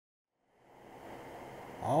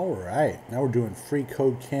All right, now we're doing free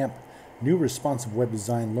code camp, new responsive web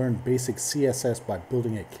design, learn basic CSS by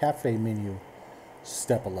building a cafe menu,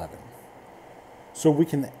 step 11. So we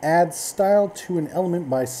can add style to an element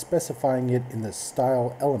by specifying it in the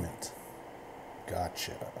style element.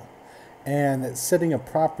 Gotcha. And setting a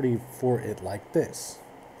property for it like this.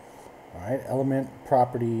 All right, element,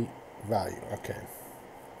 property, value. Okay.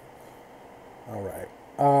 All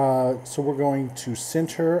right. So we're going to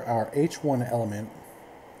center our H1 element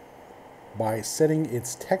by setting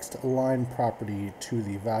its text align property to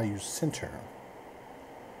the value center.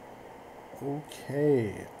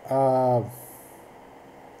 Okay.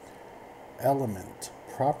 Element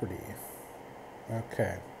property.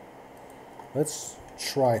 Okay. Let's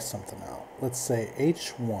try something out. Let's say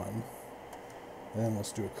H1. Then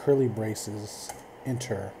let's do a curly braces,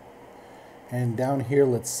 enter. And down here,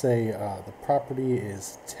 let's say the property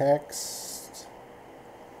is text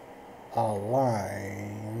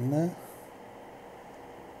align.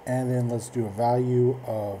 And then let's do a value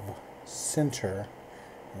of center.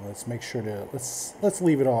 And let's make sure to, let's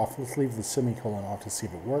leave it off. Let's leave the semicolon off to see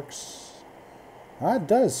if it works. It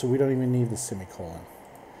does, so we don't even need the semicolon.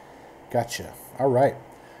 Gotcha. All right.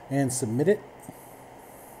 And submit it.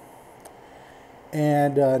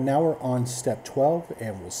 And now we're on step 12,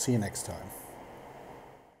 and we'll see you next time.